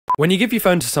When you give your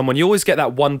phone to someone, you always get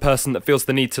that one person that feels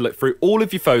the need to look through all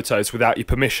of your photos without your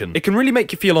permission. It can really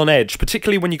make you feel on edge,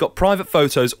 particularly when you got private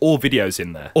photos or videos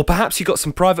in there. Or perhaps you got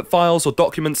some private files or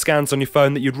document scans on your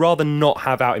phone that you'd rather not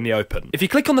have out in the open. If you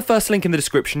click on the first link in the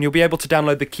description, you'll be able to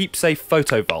download the KeepSafe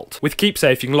Photo Vault. With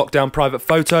KeepSafe, you can lock down private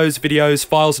photos, videos,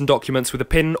 files and documents with a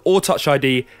PIN or Touch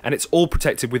ID, and it's all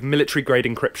protected with military-grade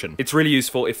encryption. It's really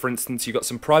useful if, for instance, you got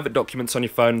some private documents on your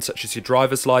phone, such as your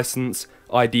driver's license,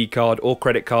 ID card or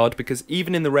credit card, because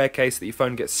even in the rare case that your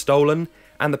phone gets stolen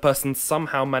and the person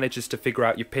somehow manages to figure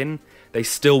out your PIN, they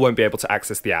still won't be able to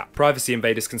access the app. Privacy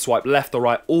invaders can swipe left or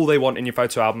right all they want in your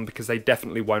photo album because they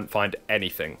definitely won't find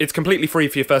anything. It's completely free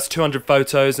for your first 200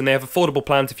 photos, and they have affordable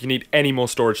plans if you need any more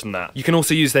storage than that. You can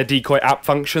also use their decoy app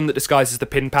function that disguises the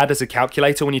PIN pad as a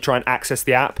calculator when you try and access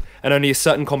the app, and only a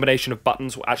certain combination of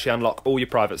buttons will actually unlock all your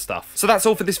private stuff. So that's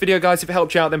all for this video, guys. If it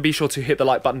helped you out, then be sure to hit the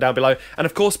like button down below, and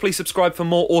of course please subscribe for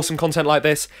more awesome content like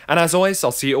this, and as always,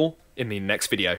 I'll see you all in the next video.